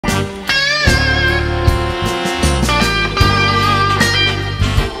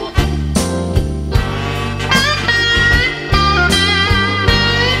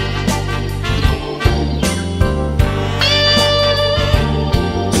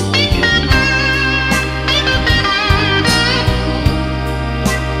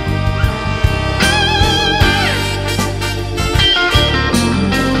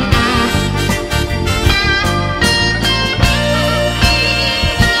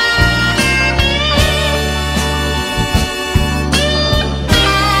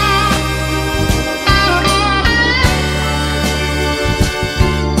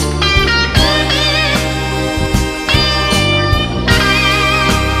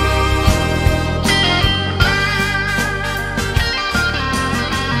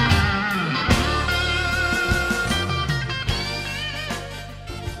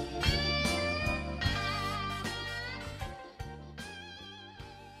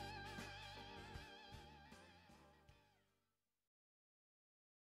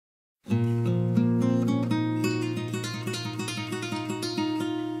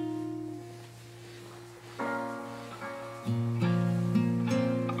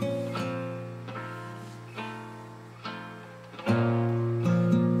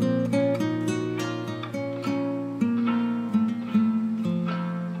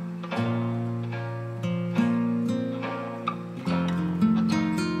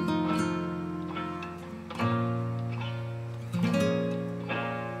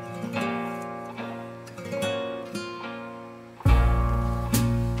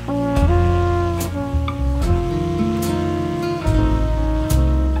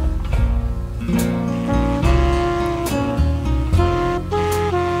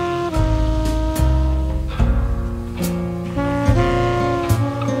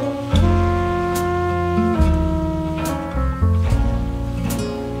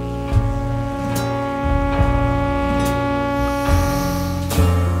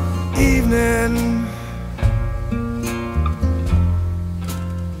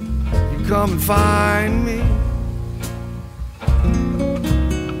come and find me.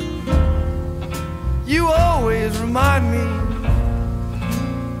 You always remind me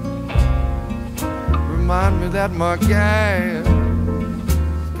that my gas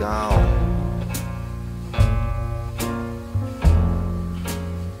is gone.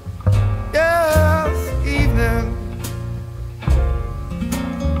 Yes, evening,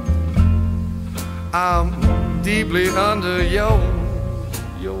 I'm deeply under your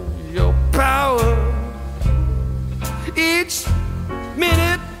power. Each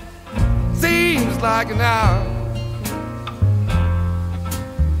minute seems like an hour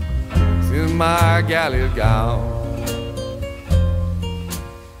since my galley's gone.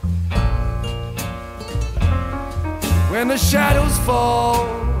 When the shadows fall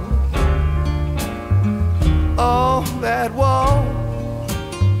on that wall,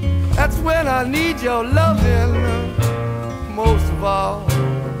 that's when I need your loving most of all.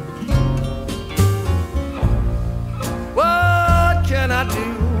 What can I do?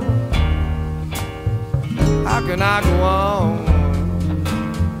 How can I go on?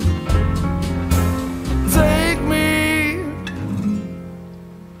 Take me,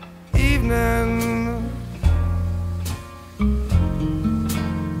 evening,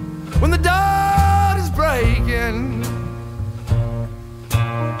 when the dawn is breaking.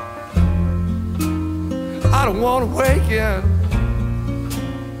 I don't want to waken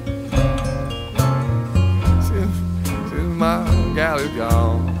since my galley's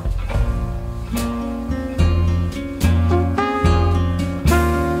gone.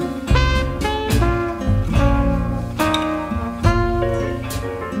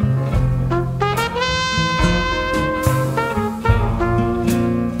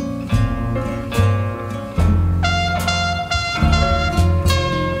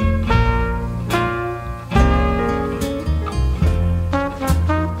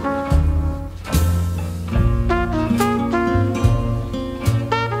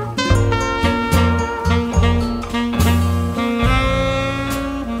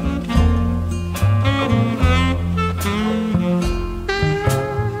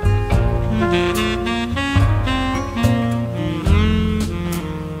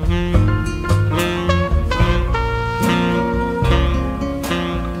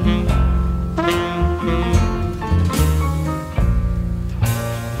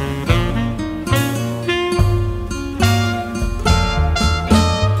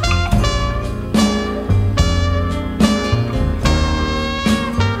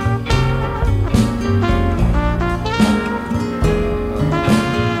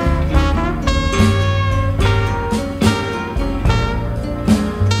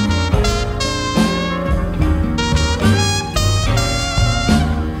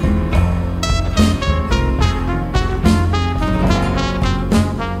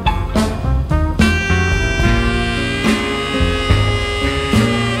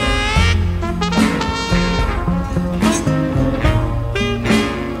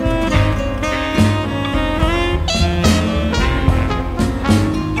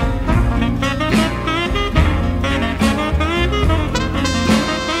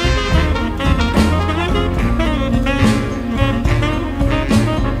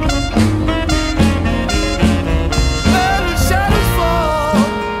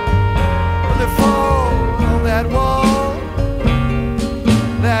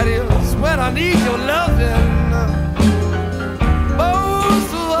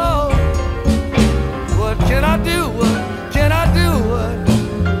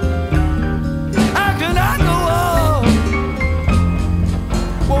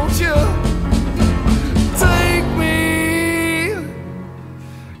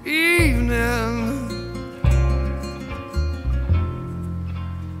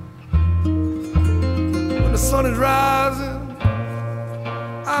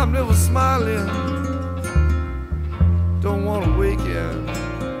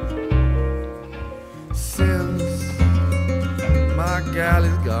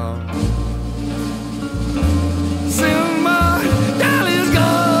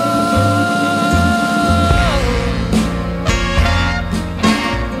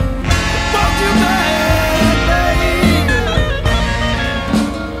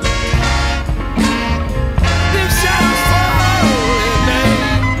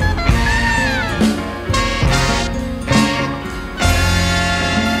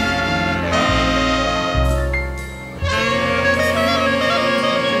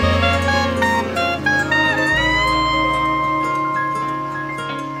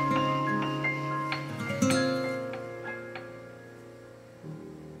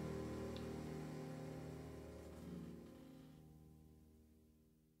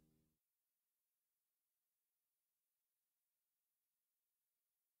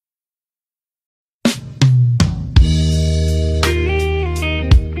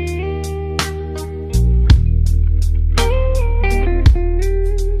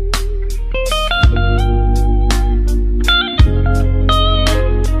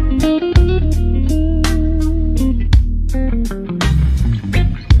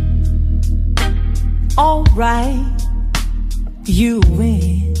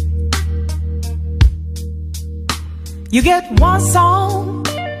 You get one song,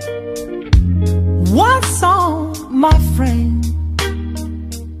 my friend.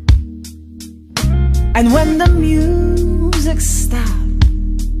 And when the music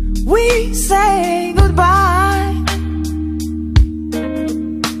stops, we say goodbye.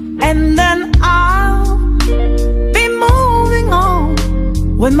 And then I'll be moving on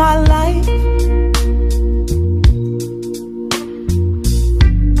with my life.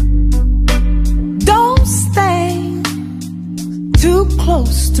 Don't stay too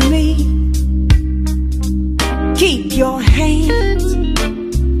close to me. Keep your hands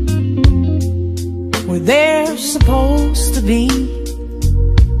where they're supposed to be.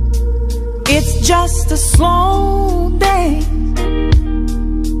 It's just a slow day,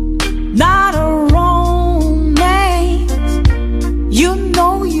 not a romance. You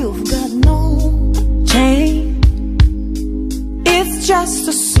know you've got no change. It's just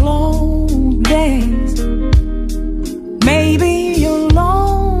a slow dance. Maybe you're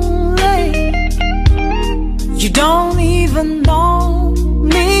lonely. You don't even know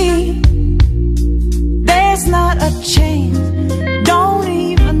me. There's not a change. Don't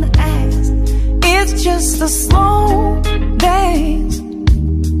even ask. It's just a slow dance.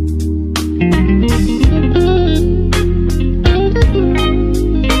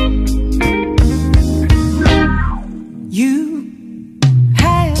 You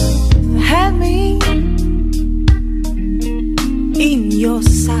have had me in your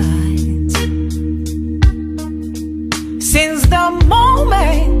sights since the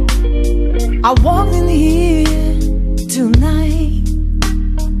moment I walked in here tonight.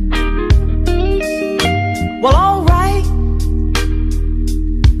 Well, alright,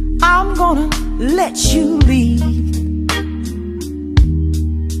 I'm gonna let you leave,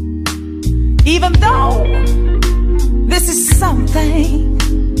 even though this is something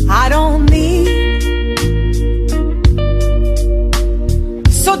I don't need.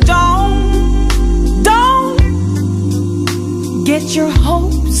 So don't get your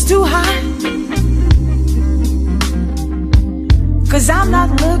hopes too high, 'cause I'm not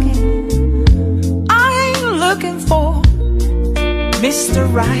looking, I ain't looking for Mr.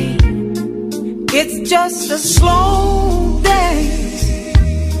 Right. It's just a slow dance,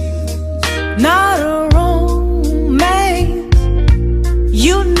 not a romance.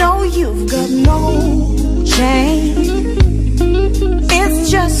 You know you've got no change. It's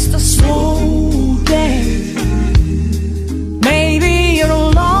just a slow dance. Maybe you're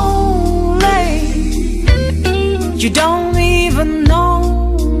lonely. You don't even know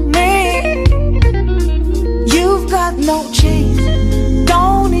me. You've got no change.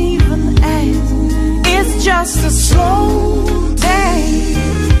 Don't even ask. It's just a slow dance.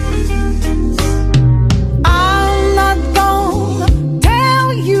 I'm not gonna tell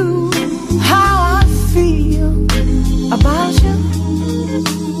you how I feel about you,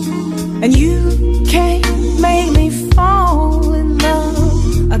 and you can't make me fall in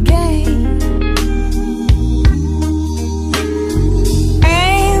love again.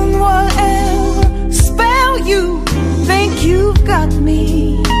 And whatever spell you think you've got me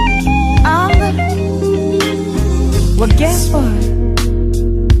under, well, guess what?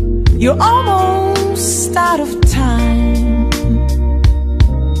 You're almost out of time.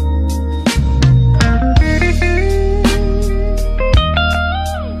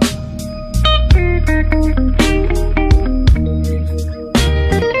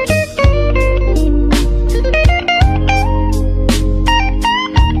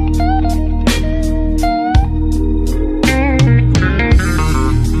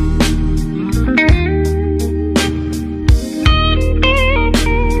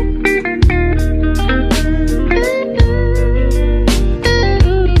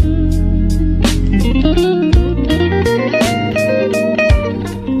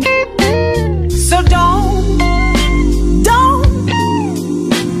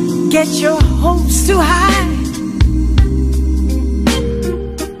 Get your hopes too high,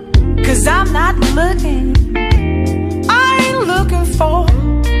 'cause I'm not looking, I ain't looking for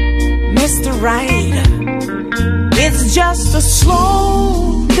Mr. Right. It's just a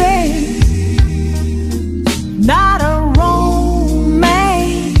slow day, not a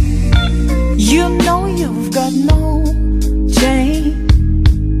romance. You know you've got no change.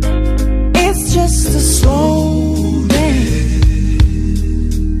 It's just a slow day.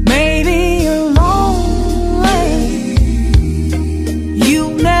 Maybe you're lonely. You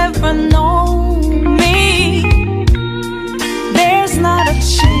never know me. There's not a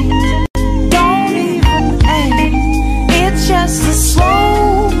change. Don't even ask. It's just a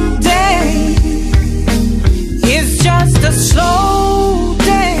slow day. It's just a slow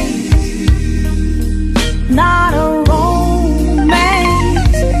day, not a romance.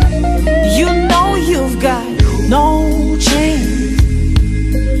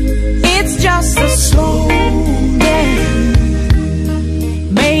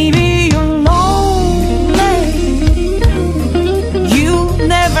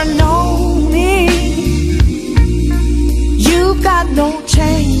 no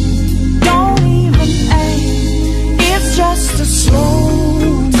change, don't even ask. It's just a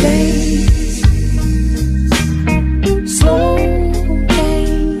slow dance, slow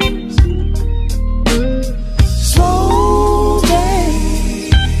dance, slow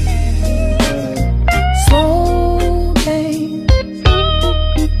dance, slow dance,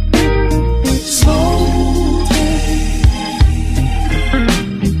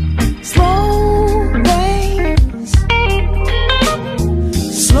 slow dance, slow dance,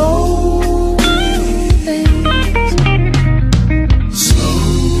 slow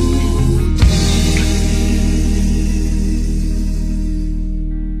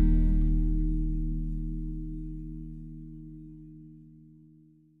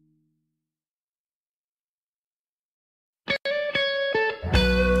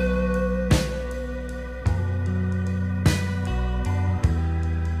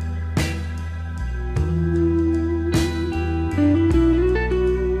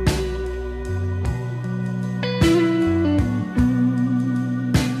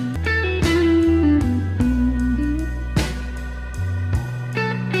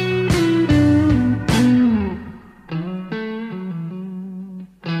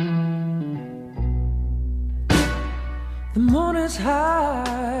The moon is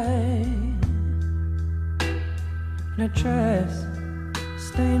high in a dress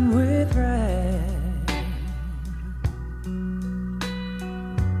stained with red.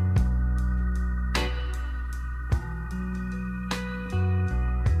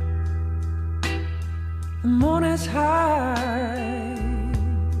 The moon is high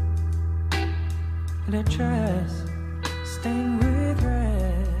in a dress stained with red.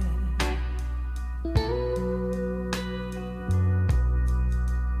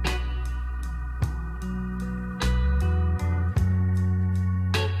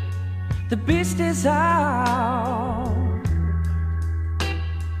 The beast is out,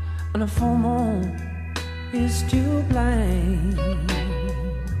 and the full moon is to blame.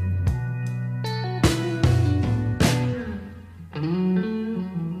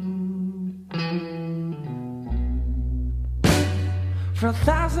 For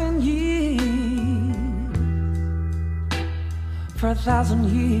 1,000 years, for 1,000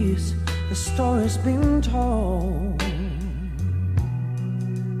 years, the story's been told.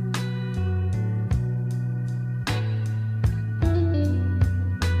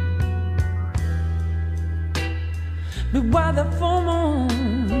 Beware the full moon,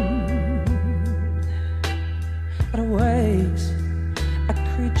 it awakes a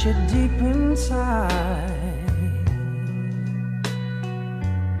creature deep inside.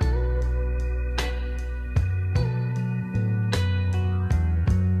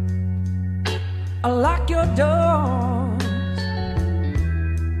 Lock your doors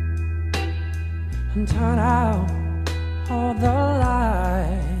and turn out all the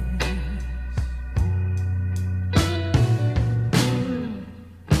lights.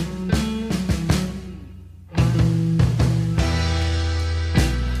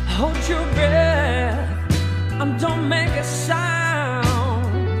 Hold your breath and don't make a sound.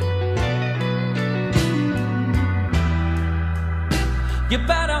 You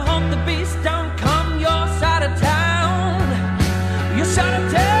better hope the beast don't come your side of town. Your side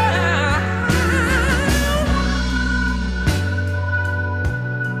of town.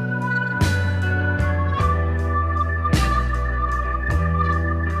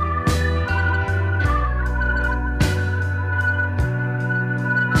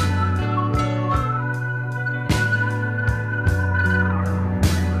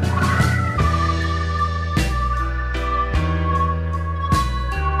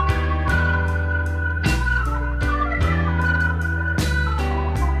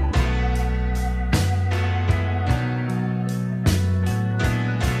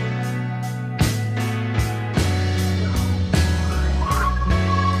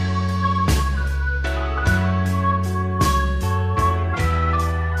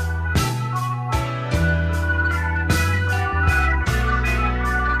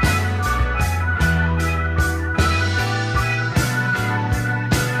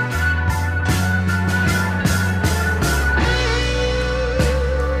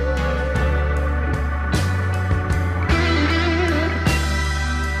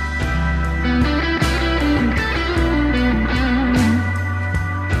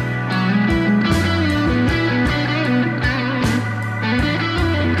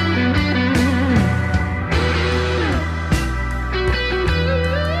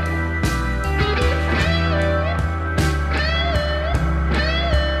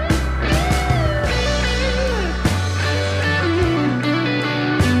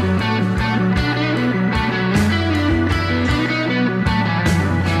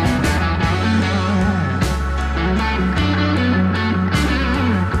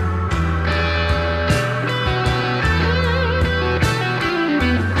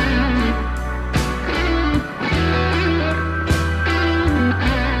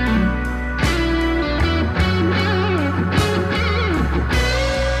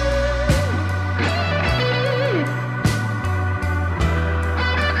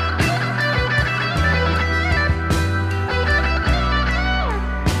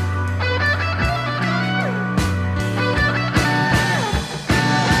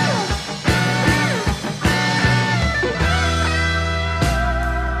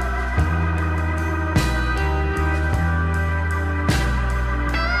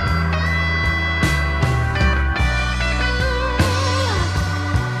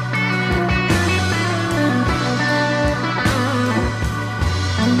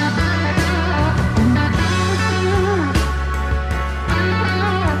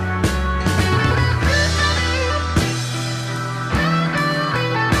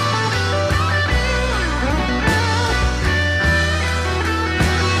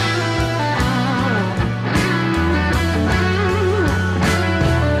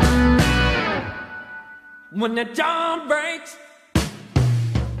 when the dawn breaks.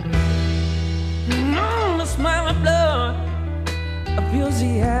 The smell of blood fills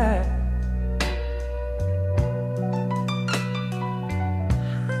the air.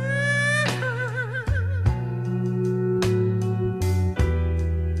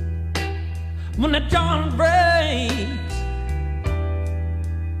 When the dawn breaks,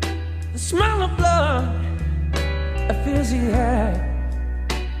 the smell of blood fills the air.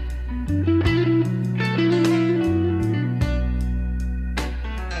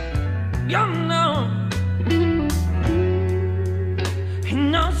 You know, he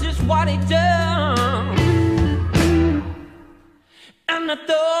knows just what he done, and the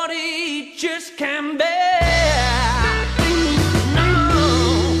thought he just can't bear.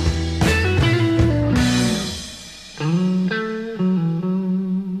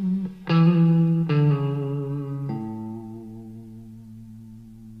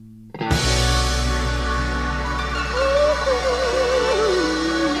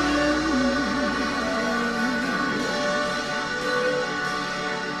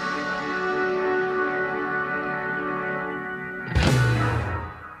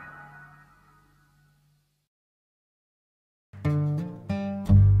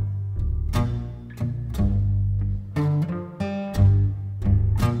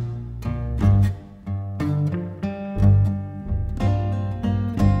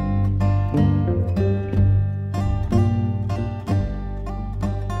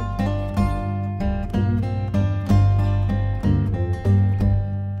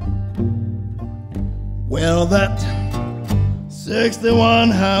 Well, that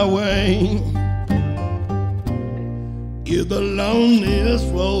 61 highway is the loneliest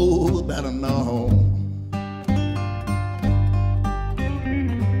road that I know.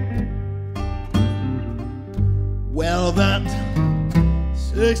 Well, that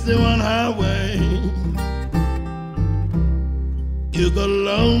 61 highway is the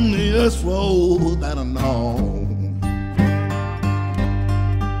loneliest road that I know.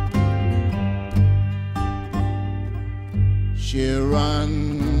 She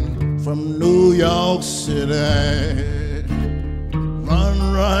run from New York City,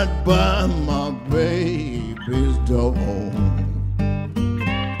 run right by my baby's door.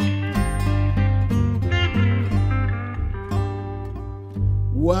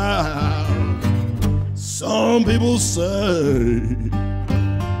 Wow, some people say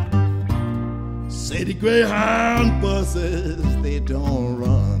the Greyhound buses, they don't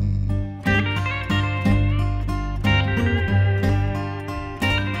run.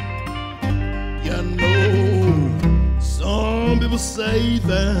 Some people say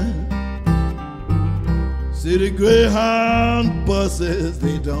that city Greyhound buses,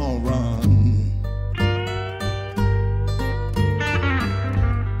 they don't run.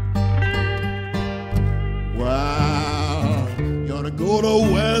 Wow, you ought to go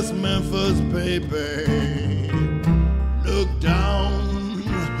to West Memphis, baby. Look down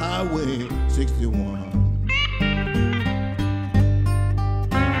Highway 61.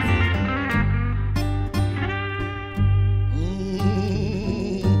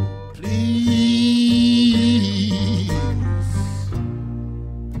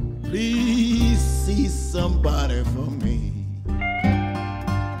 Somebody for me.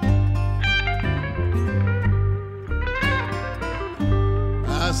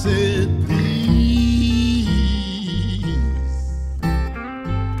 I said,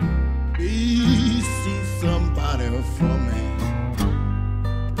 please see somebody for me.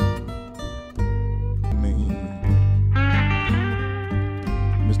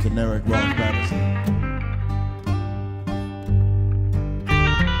 Mr. Derek Ross Patterson.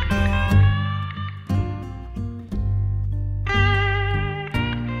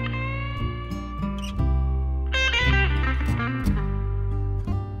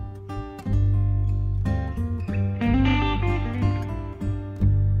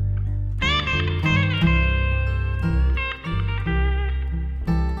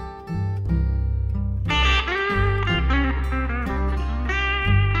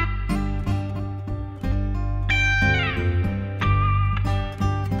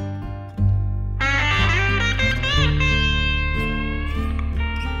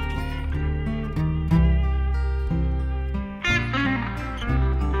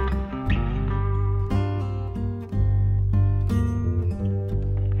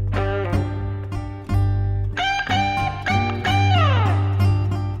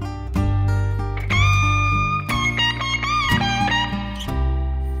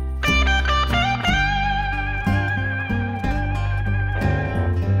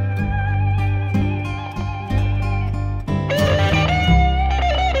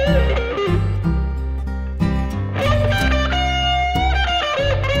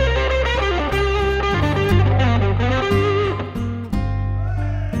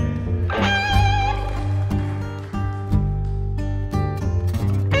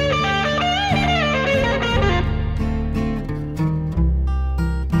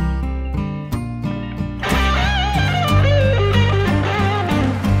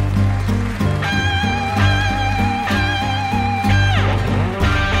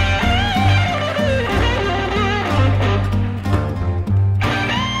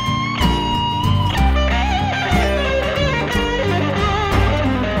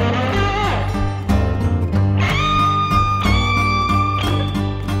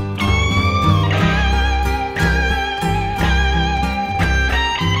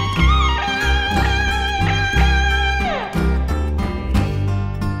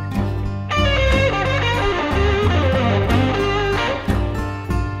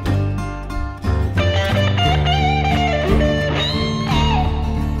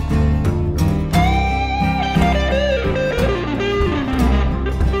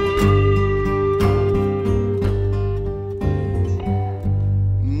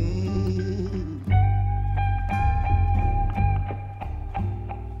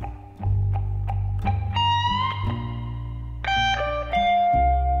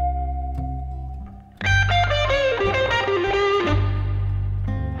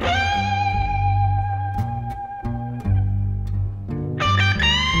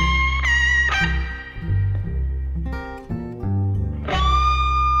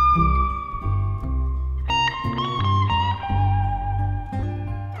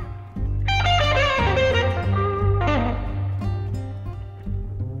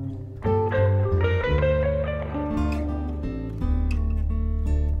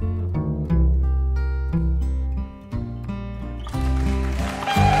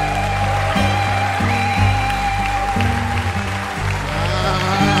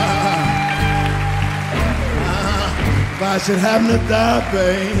 I should happen to die,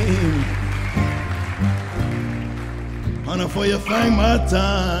 babe, honey, for you think my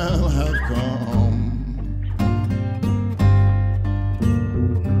time have come.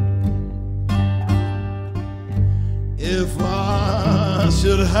 If I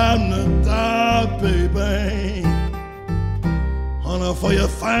should happen to die, baby, honey, for you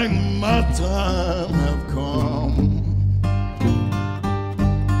think my time have come.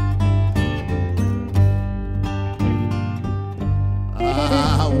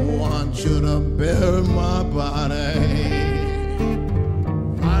 I want you to bury my body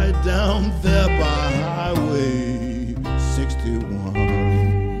right down there by Highway 61.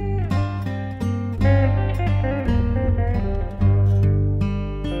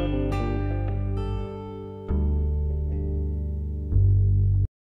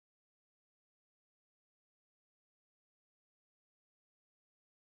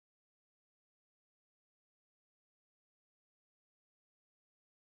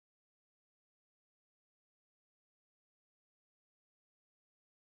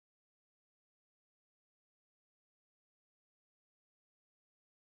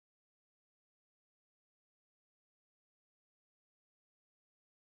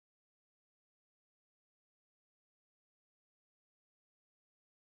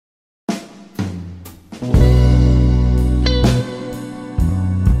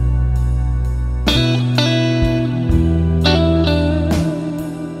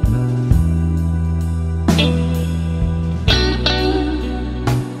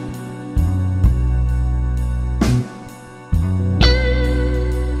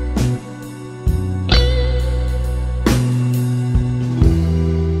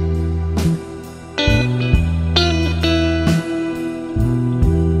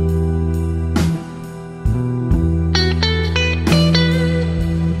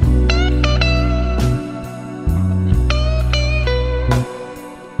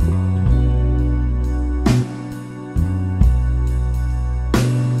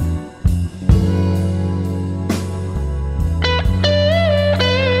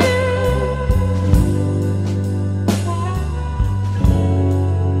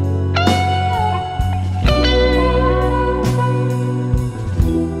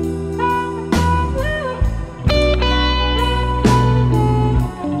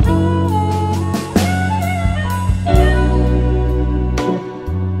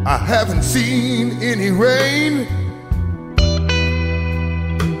 Haven't seen any rain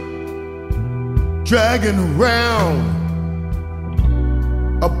dragging around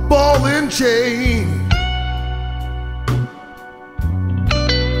a ball and chain.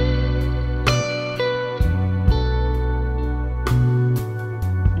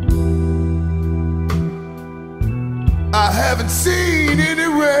 I haven't seen any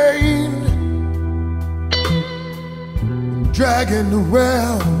rain dragging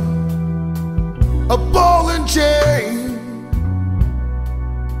around a ball and chain.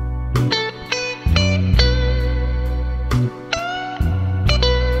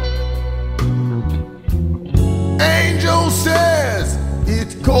 Angel says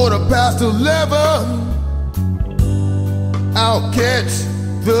it's 11:15. I'll catch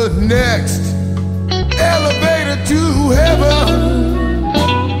the next elevator to heaven.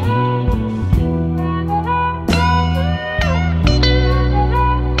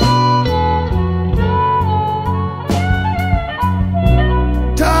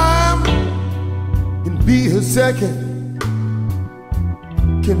 A second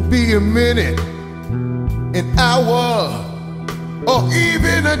can be a minute, an hour, or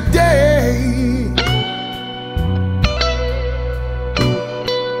even a day.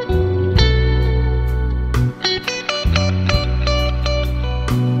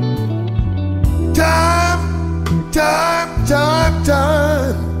 Time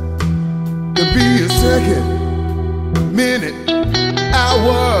can be a second, minute,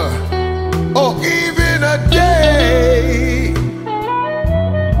 hour, or even a day.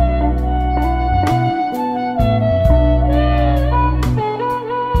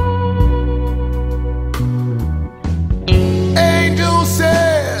 Angel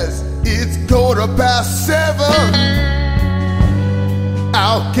says it's 7:15.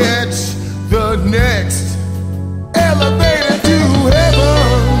 I'll catch the next elevator to heaven.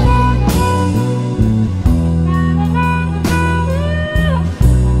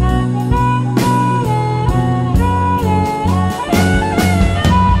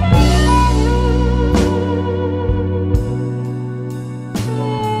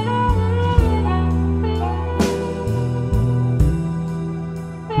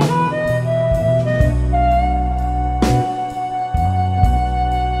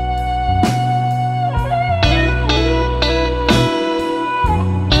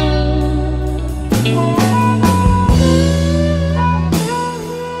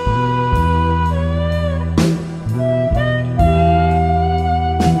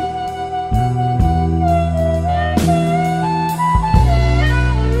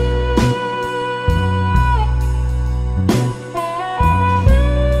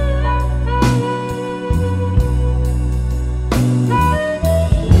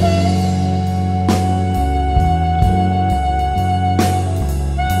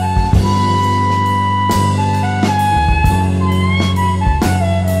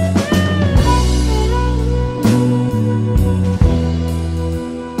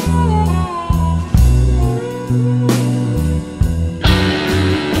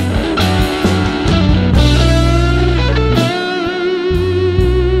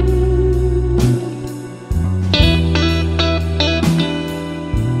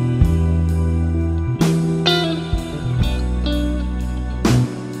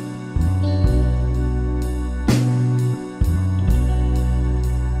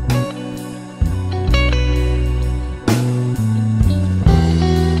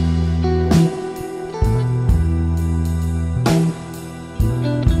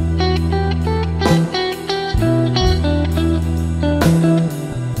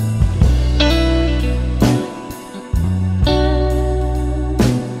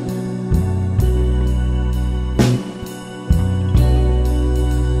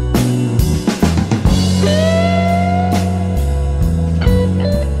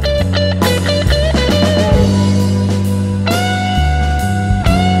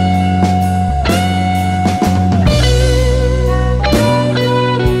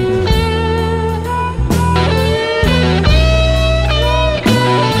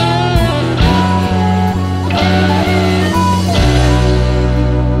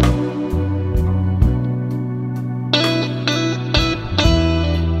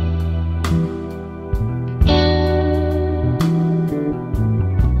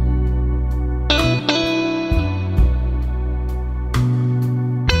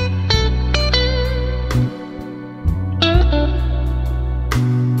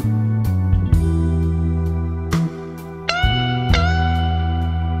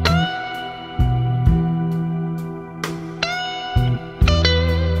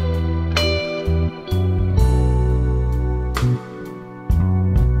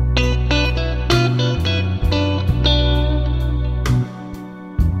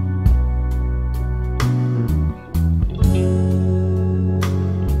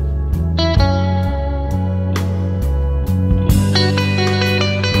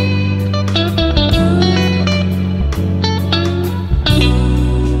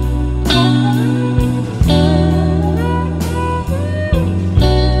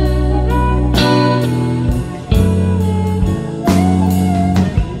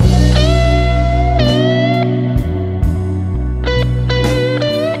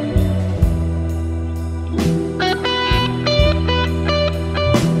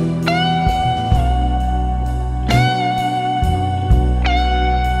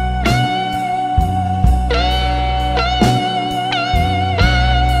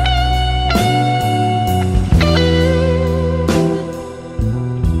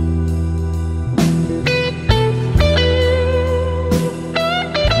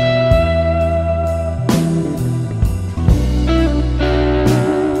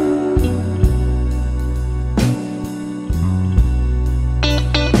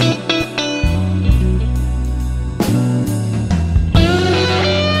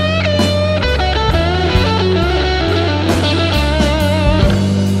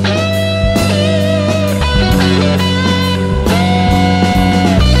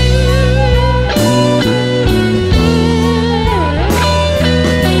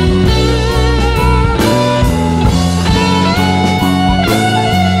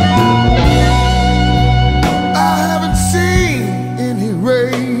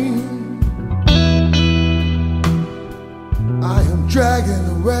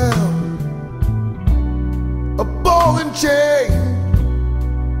 around a ball and chain.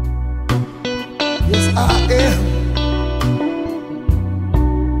 Yes, I am.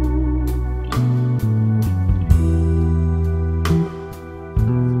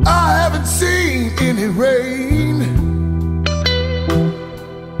 I haven't seen any rain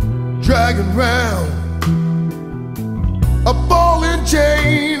dragging round a ball and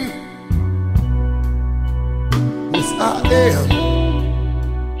chain. Yes, I am.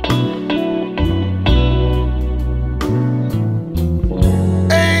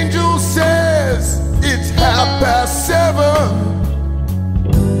 Angel says it's 7:30.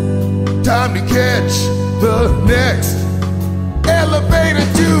 Time to catch the next elevator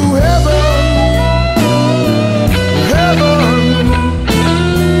to heaven. Heaven.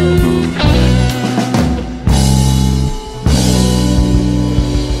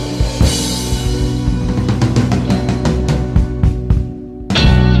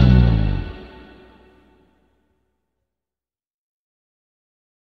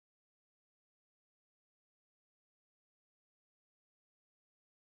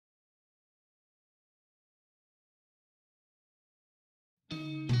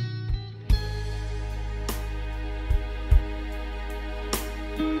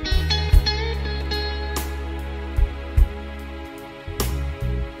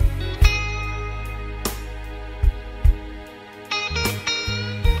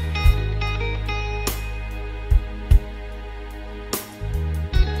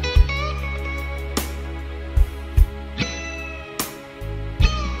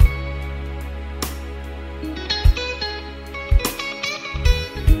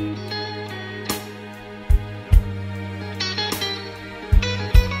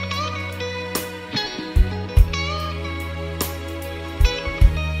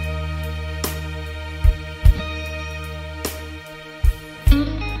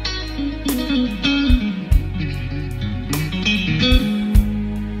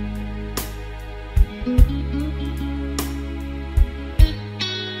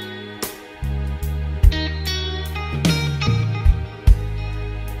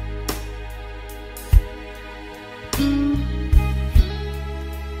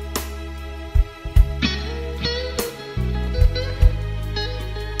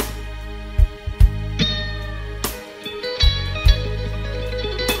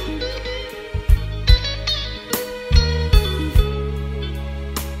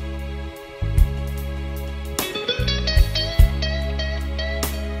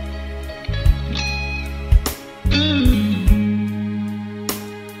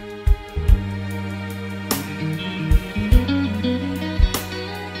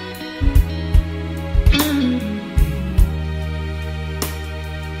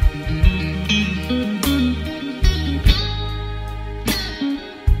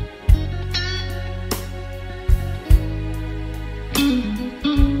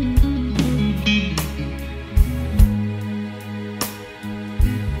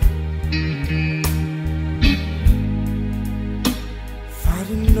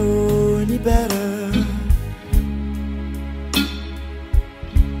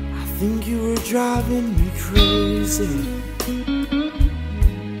 Driving me crazy.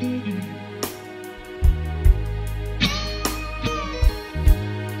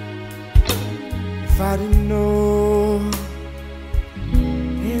 If I didn't know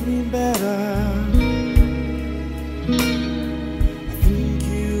any better, I think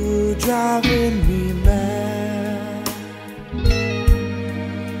you were driving me mad.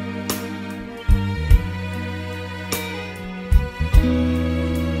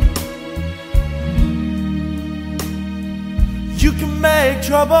 You can make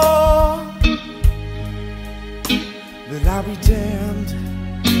trouble, but I'll be damned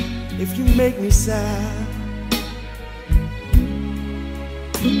if you make me sad.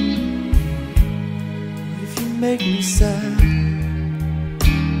 If you make me sad,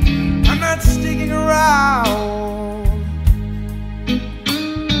 I'm not sticking around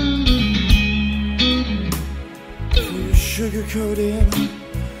for your sugar-coated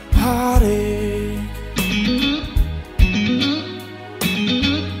heartache.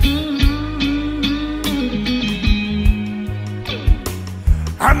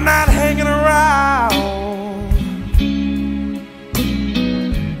 I'm not hanging around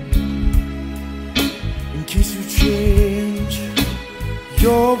in case you change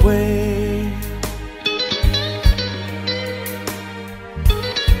your way.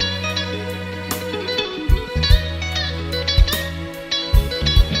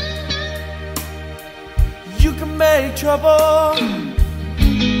 You can make trouble,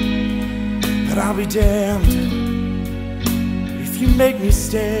 but I'll be damned if you make me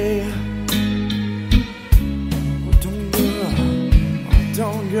stay. Oh, don't girl, oh,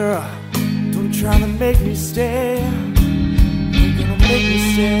 don't girl, don't try to make me stay. You're gonna make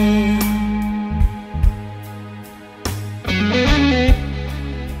me stay.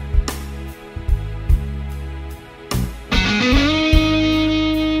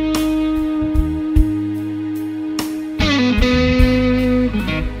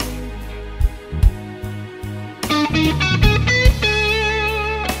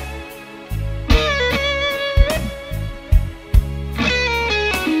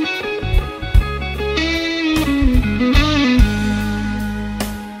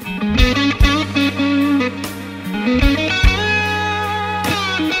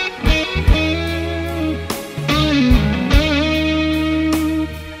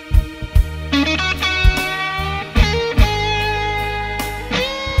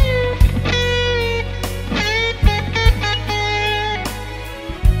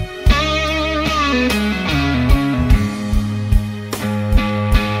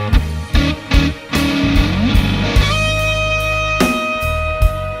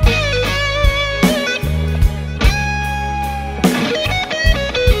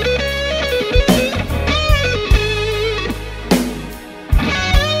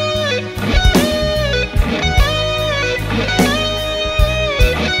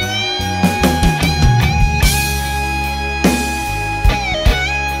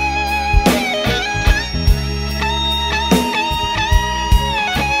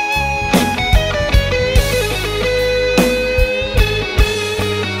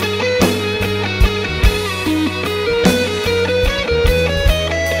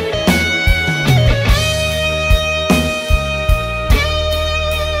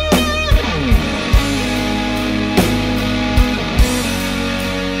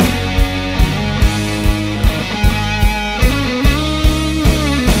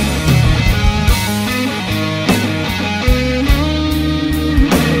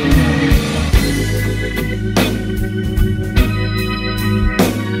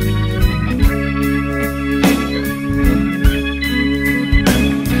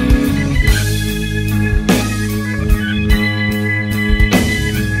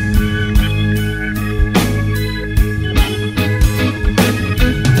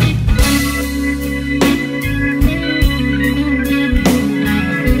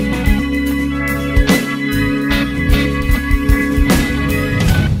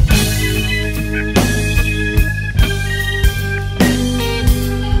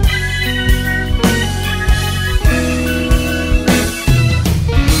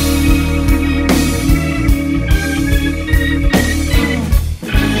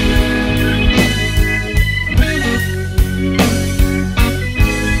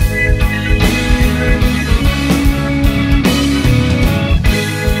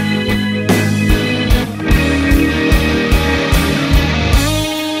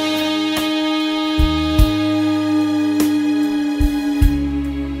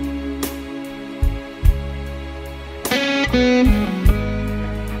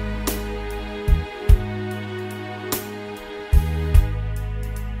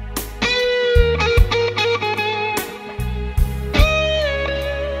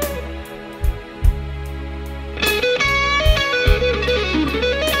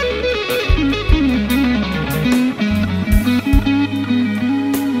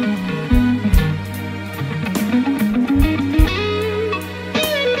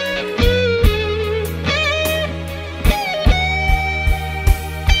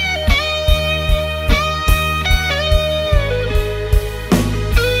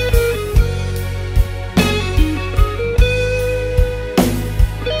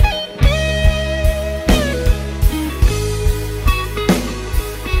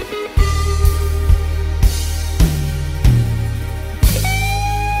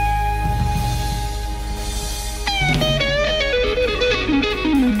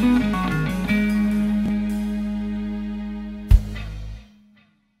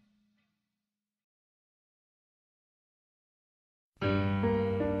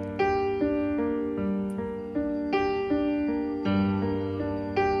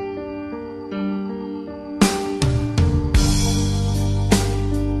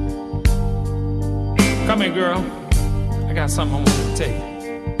 Come here, girl. I got something I want to tell you.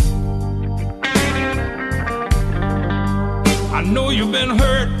 I know you've been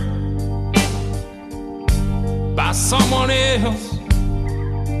hurt by someone else.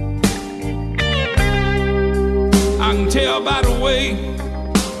 I can tell by the way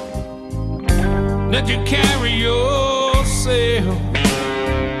that you carry yourself.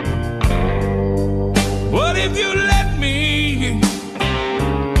 What if you let me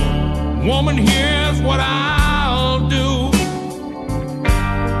Woman, here's what I'll do.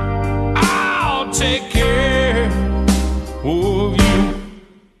 I'll take care of you.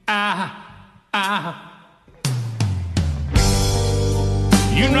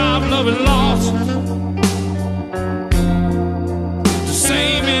 You know I've loved and lost the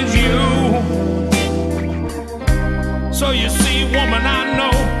same as you. So you see, woman, I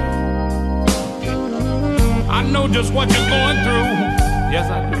know just what you're going through. Yes,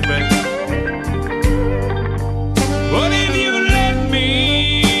 I do, baby. But if you let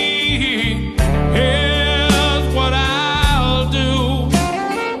me, here's what I'll do.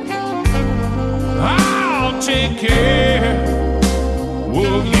 I'll take care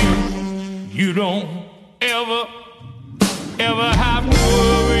of you. You don't ever have to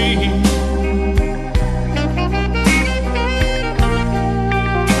worry.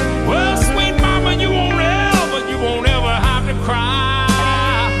 Well, sweet mama, you won't ever have to cry.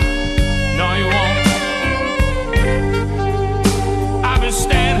 No, you won't. I'll be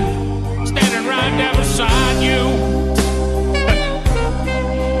standing right there beside you.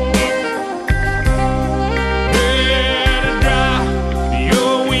 Here to dry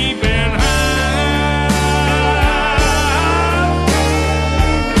your weeping eyes.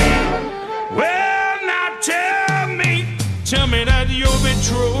 Well, now tell me that you'll be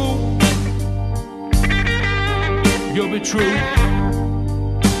true. You'll be true.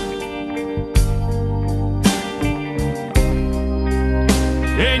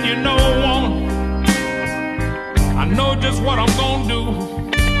 And you know, woman, I know just what I'm gonna do.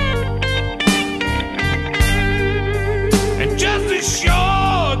 And just as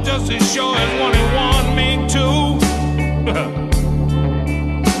sure as 1 and 1 make 2,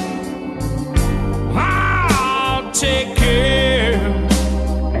 I'll take care of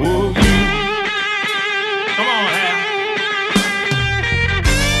you. Come on, Hal.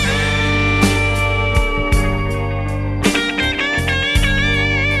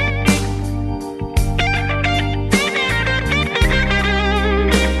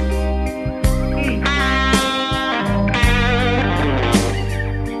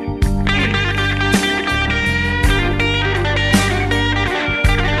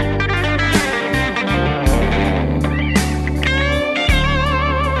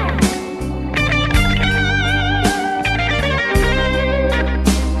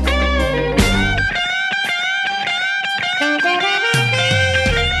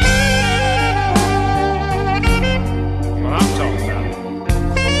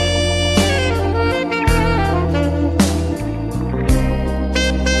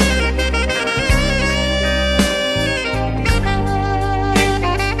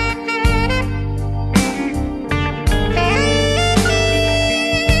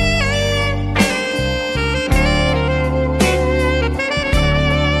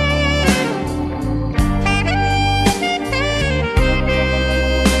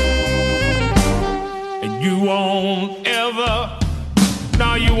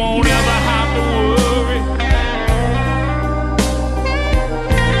 You won't ever have to worry.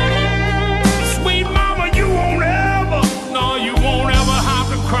 Sweet mama, you won't ever have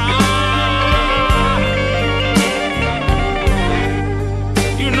to cry.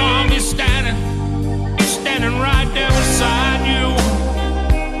 You know I'll be standing right there beside you.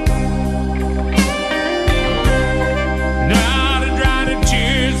 Now to dry the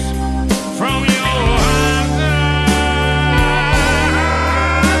tears from your eyes.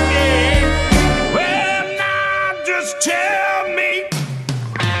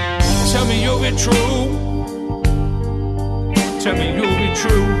 Tell me you'll be true. Tell me you'll be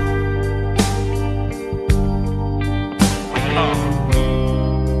true.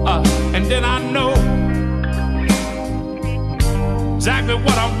 And then I know exactly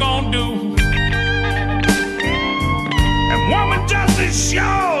what I'm gonna do. And woman, just as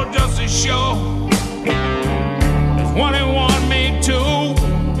sure as 1 and 1 make 2.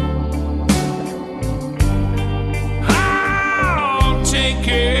 Take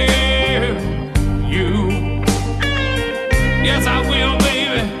care of you. Yes, I will,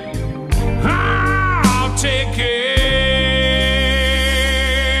 baby. I'll take care.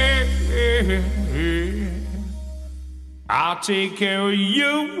 I'll take care of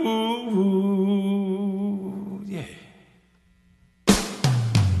you. Yeah.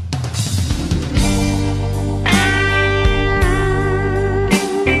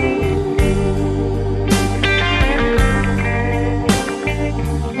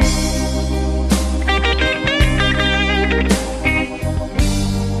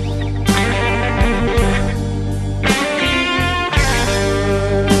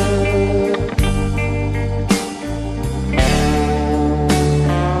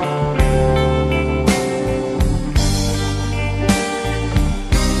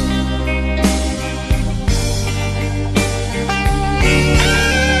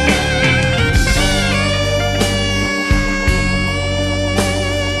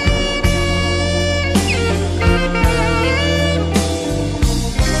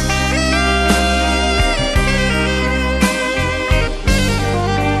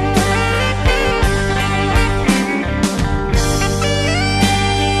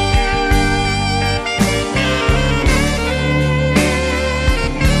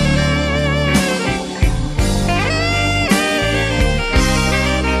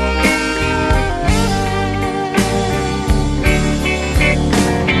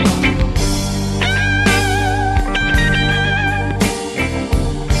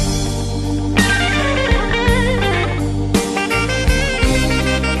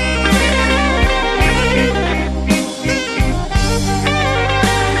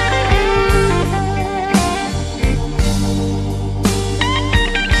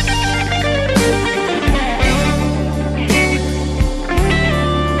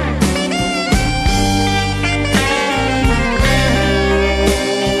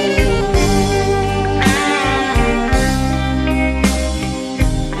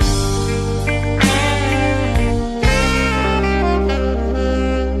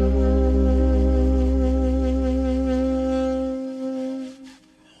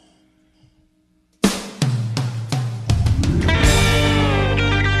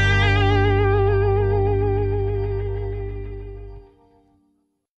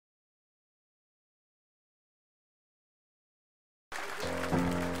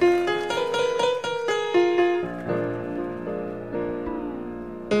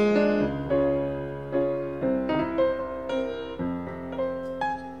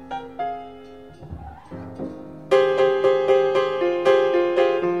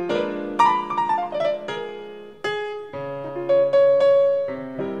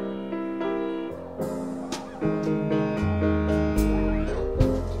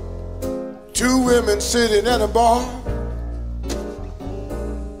 women sitting at a bar.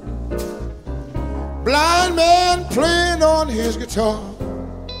 Blind man playing on his guitar.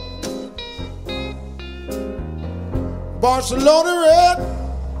 Barcelona red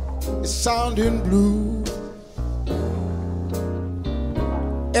is sounding blue.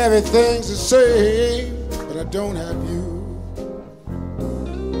 Everything's the same, but I don't have you.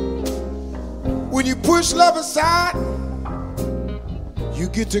 When you push love aside, you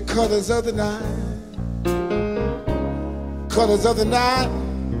get the colors of the night. Colors of the night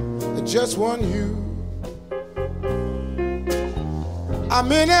are just one hue. I'm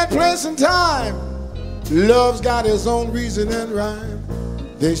in that place and time. Love's got its own reason and rhyme.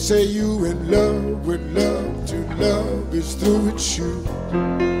 They say you in love with love, to love is through with you.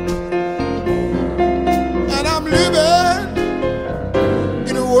 And I'm living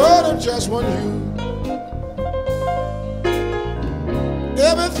in a world of just one hue.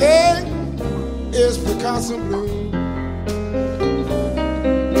 Everything is Picasso blue.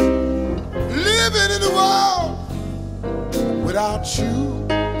 Living in the world without you.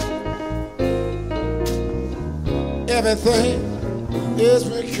 Everything is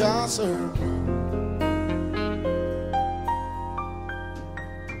Picasso.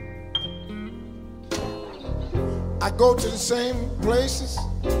 I go to the same places,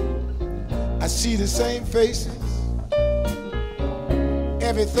 I see the same faces.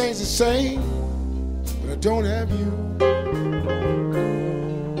 Everything's the same, but I don't have you.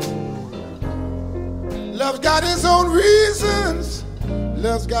 Love's got its own reasons,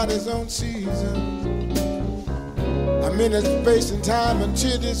 love's got its own seasons. I'm in this space and time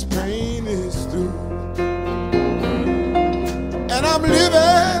until this pain is through. And I'm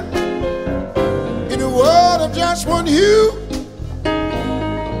living in a world of just one hue.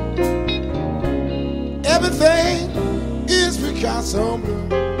 Everything is Picasso blue.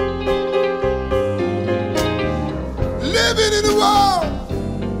 Living in a world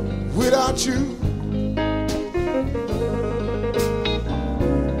without you.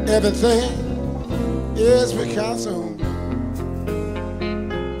 Everything is Picasso.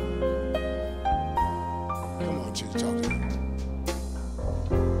 Come on, chicks, talk to me.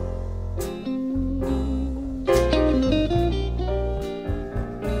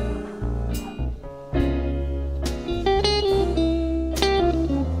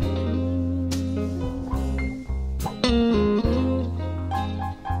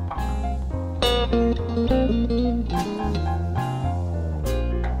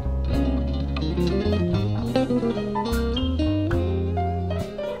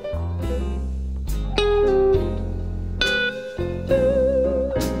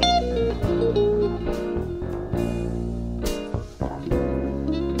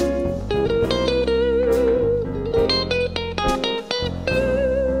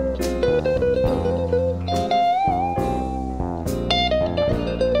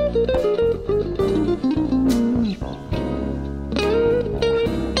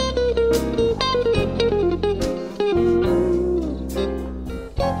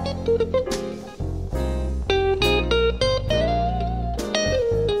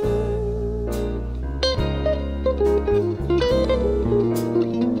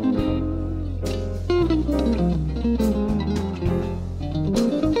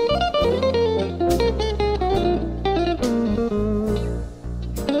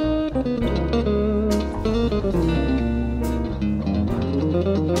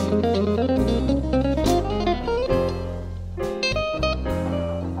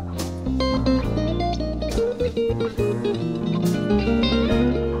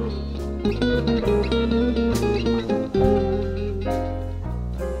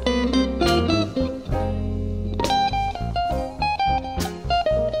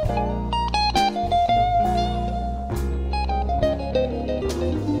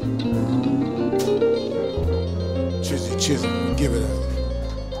 Give it up.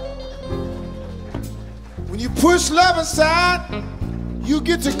 When you push love aside, you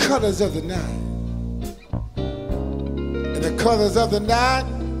get the colors of the night. And the colors of the night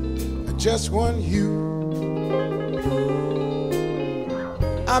are just one hue.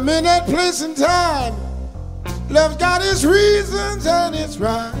 I'm in that place and time. Love's got its reasons and its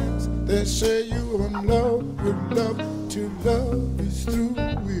rhymes. They say you are in love with love, to love is through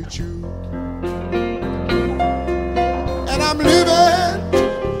with you. And I'm living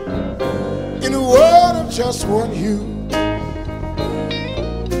in a world of just one hue.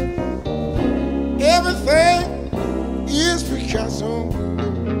 Everything is Picasso.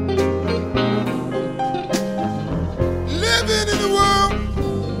 Living in a world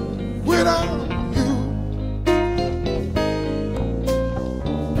without you.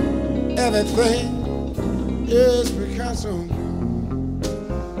 Everything Picasso blue.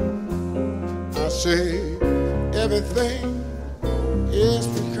 I say everything is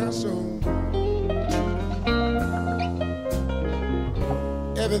Picasso.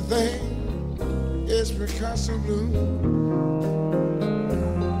 Everything is Picasso blue.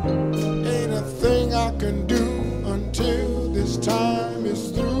 Ain't a thing I can do until this time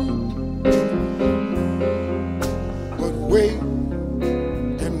is through. But wait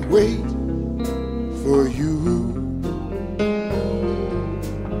and wait for you.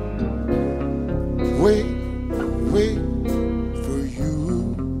 Wait, wait for you.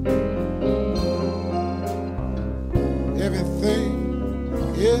 Everything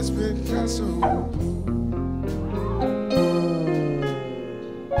is Picasso blue.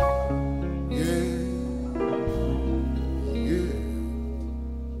 Yeah, yeah.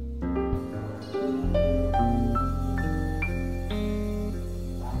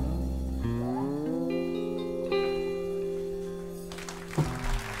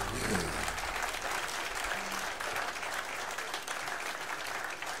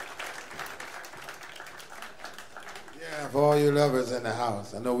 Yeah, for all you lovers in the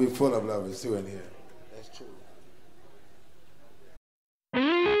house. I know we're full of lovers too in here. That's true.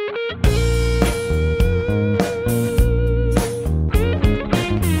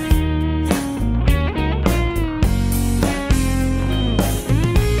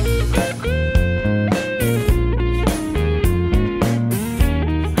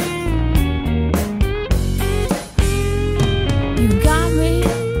 You got me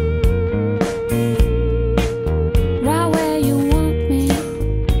right where you want me.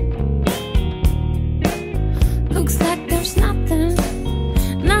 Looks like there's nothing,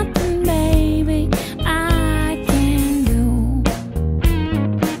 nothing, baby, I can do.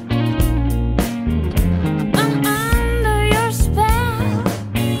 I'm under your spell.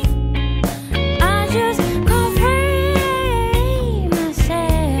 I just can't free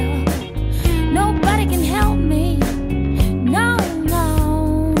myself. Nobody can help me. No,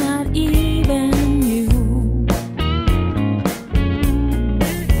 no, not even you.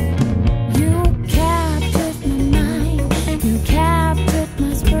 You captured my mind, you captured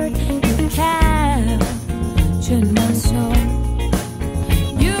my spirit, you captured my soul.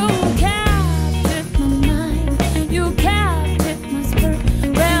 You captured my mind, you captured my spirit.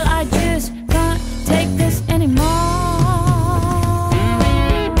 Well, I just can't take this anymore.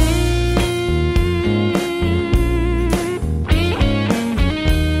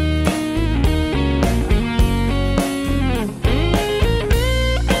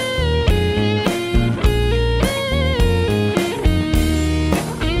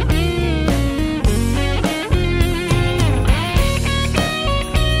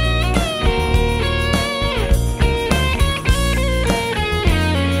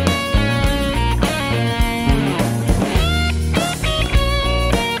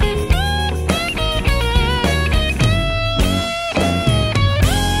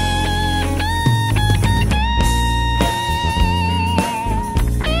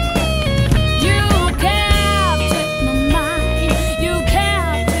 You captured my mind, you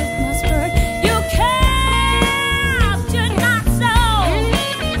captured my spirit, you captured my soul.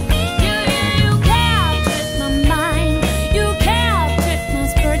 You captured my mind, you captured my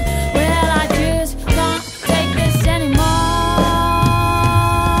spirit. Well, I just can't take this anymore.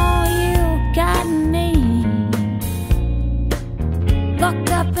 You got me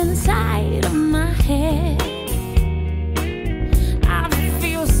locked up inside of my head. I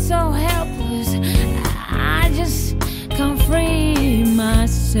feel so helpless. I just can't free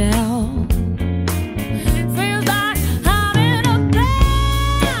myself. Feels like I'm in a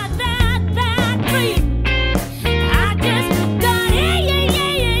bad dream. I just can't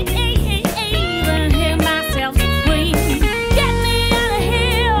even hear myself scream. Get me out of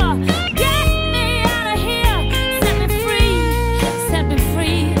here, get me out of here. Set me free, set me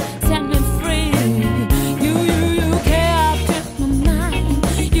free, set me free. You captured my mind,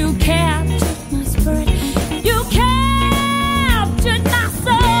 you captured my spirit, you captured my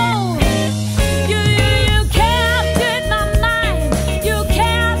soul.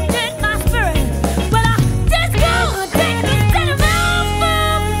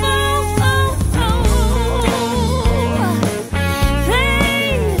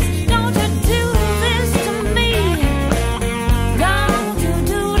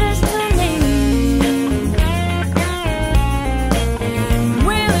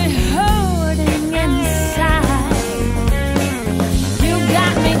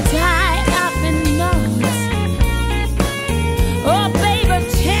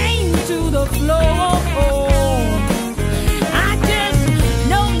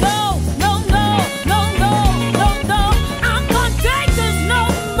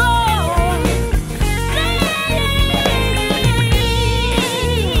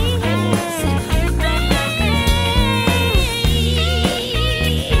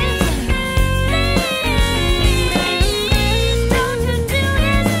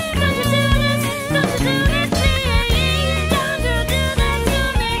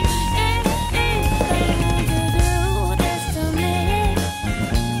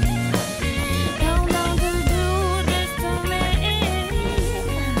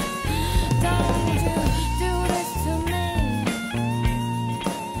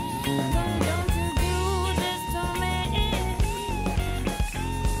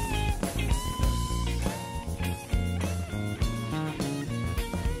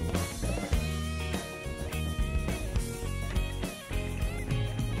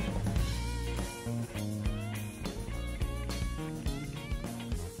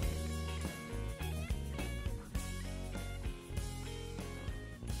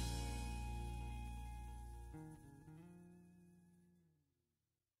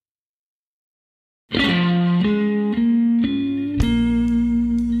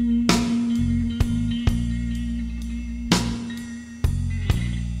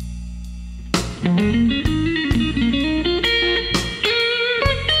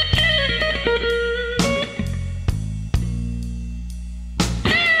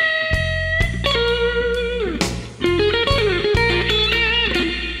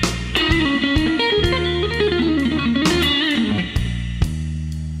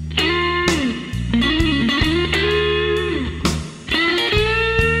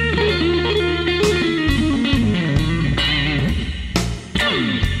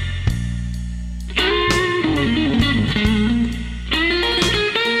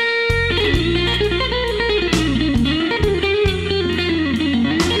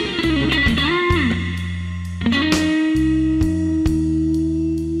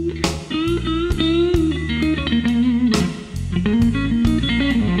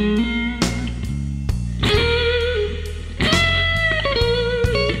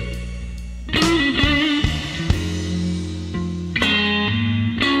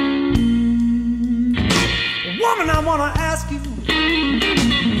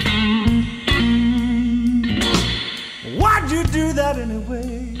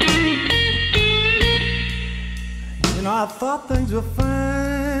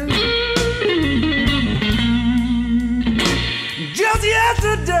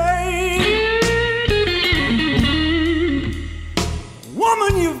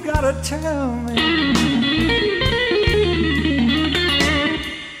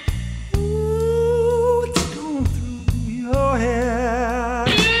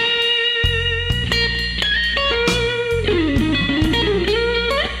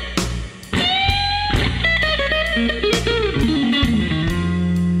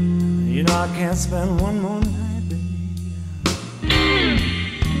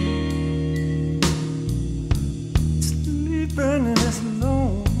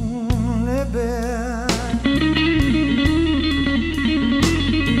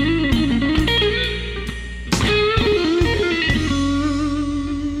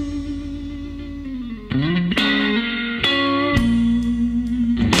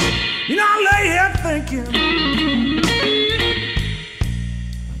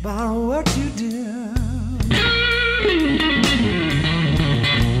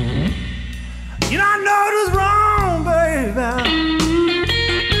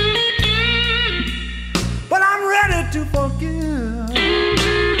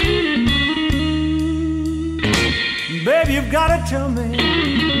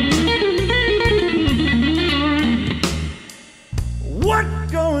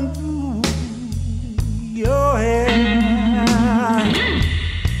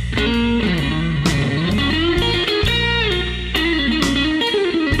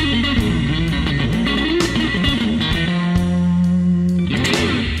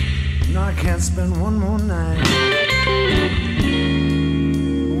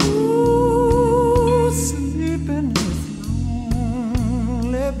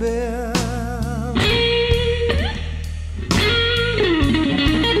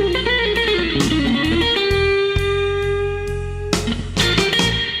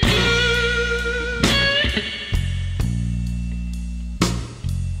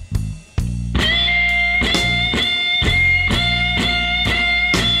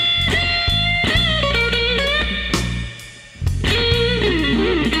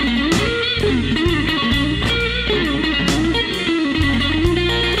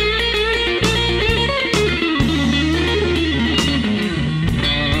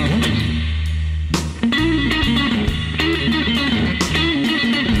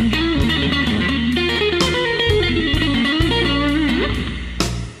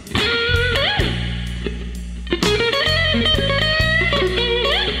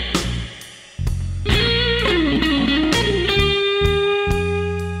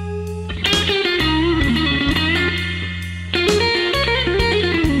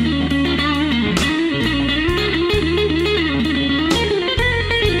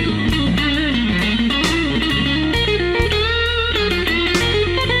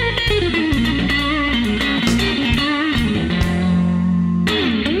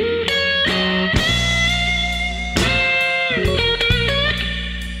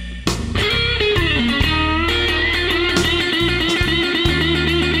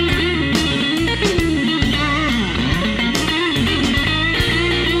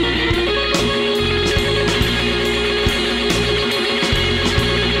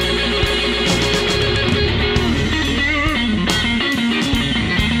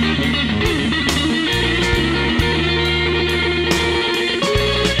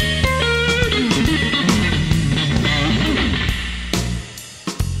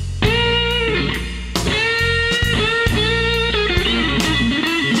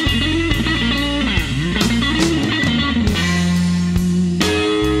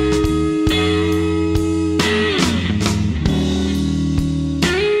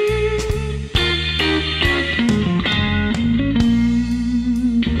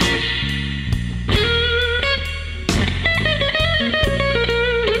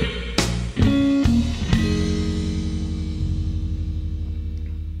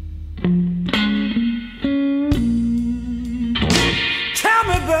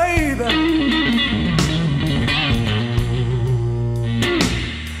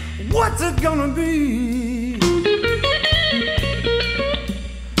 gonna be?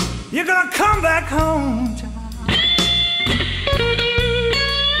 You're gonna come back home, child.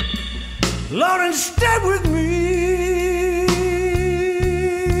 Lord, and stay with me.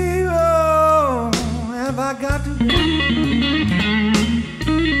 Oh, have I got to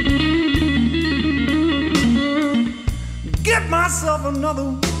get myself another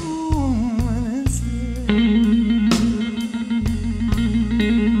woman instead?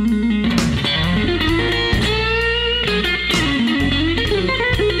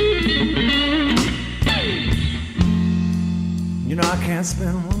 You know I can't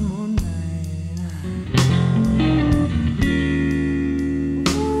spend one more night.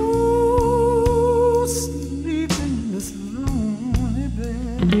 Ooh, sleep in this lonely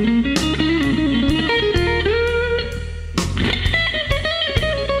bed.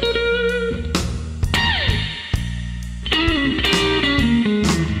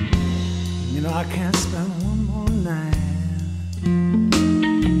 You know I can't spend one more night.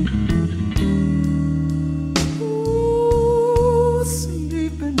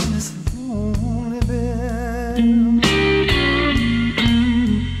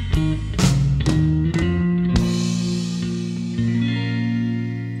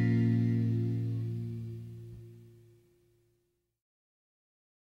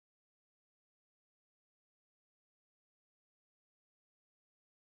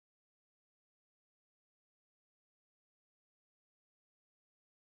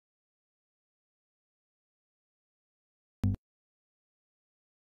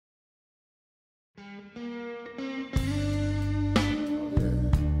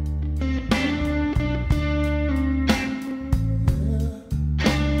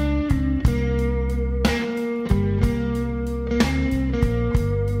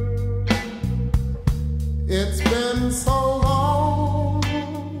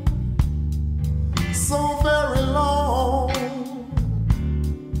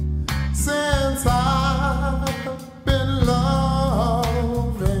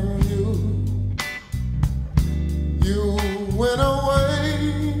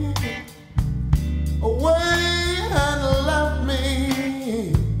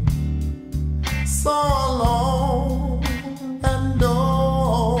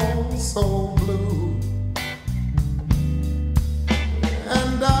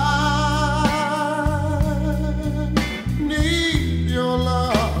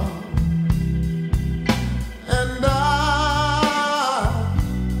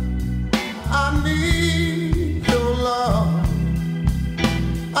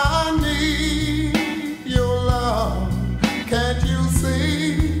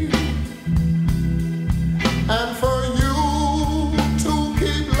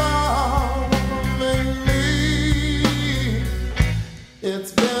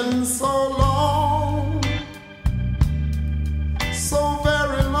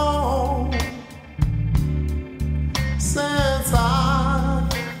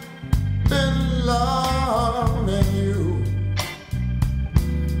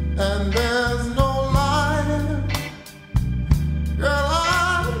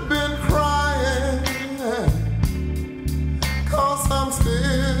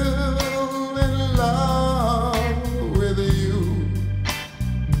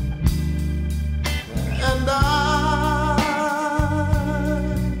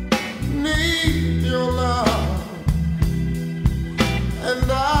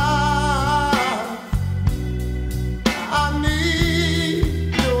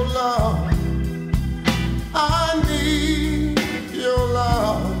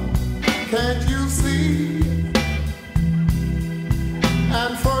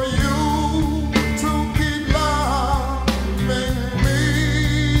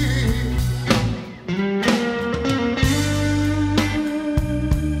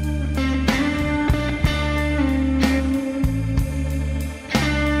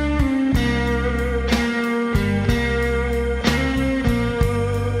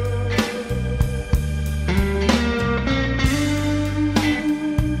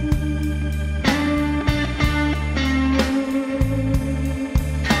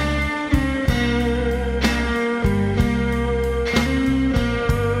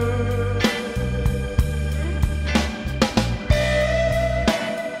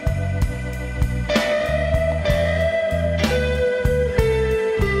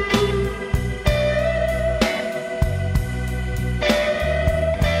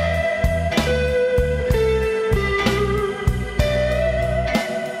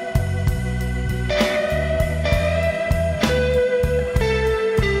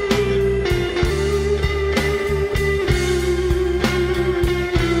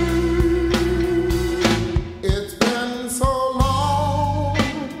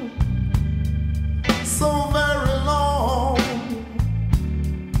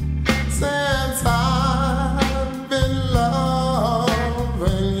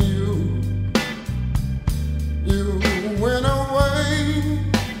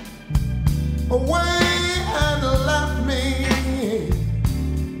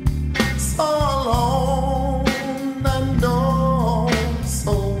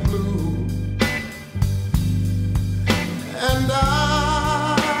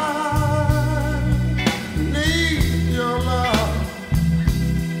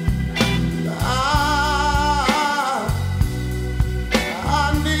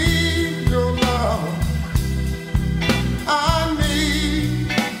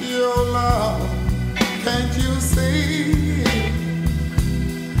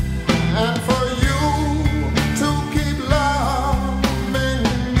 and for you to keep loving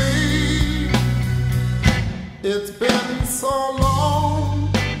me. It's been so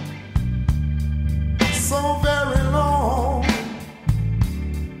long, so very long,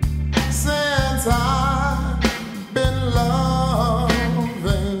 since I've been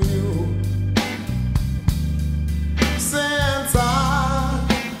loving you. Since I've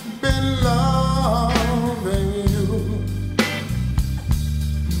been loving you.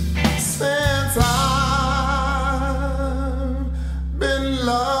 Since I've been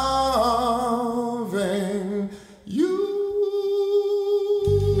loving you.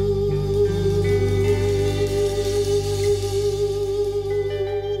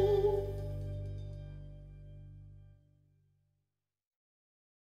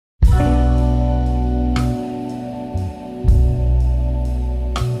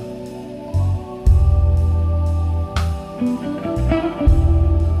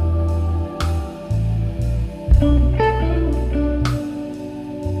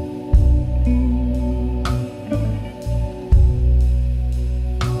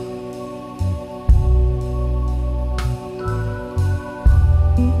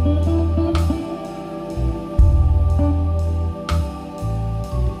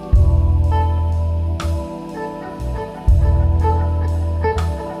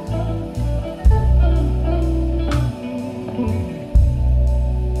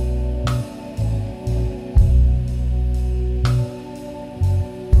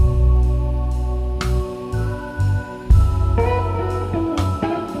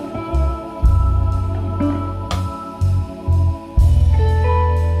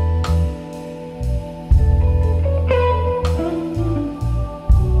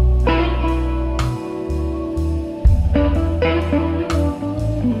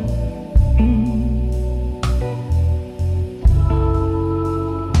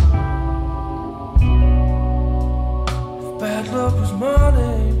 Bad luck was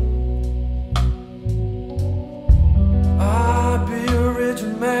money, I'd be a rich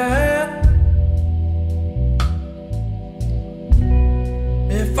man.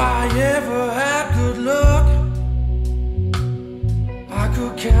 If I ever had good luck, I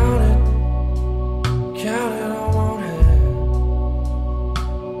could count it on one hand.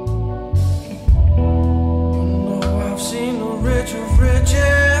 No, I've seen the rich of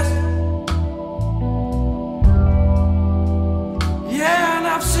riches. Yeah, and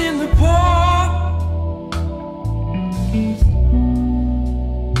I've seen the poor.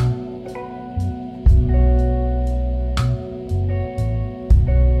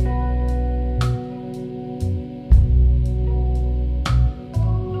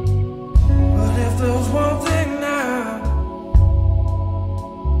 But if there's one thing now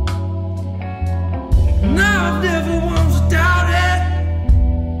I've never once doubted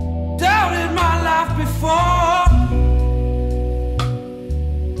my life before.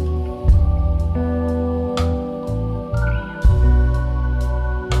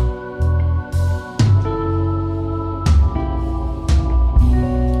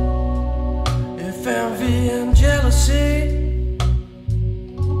 If envy and jealousy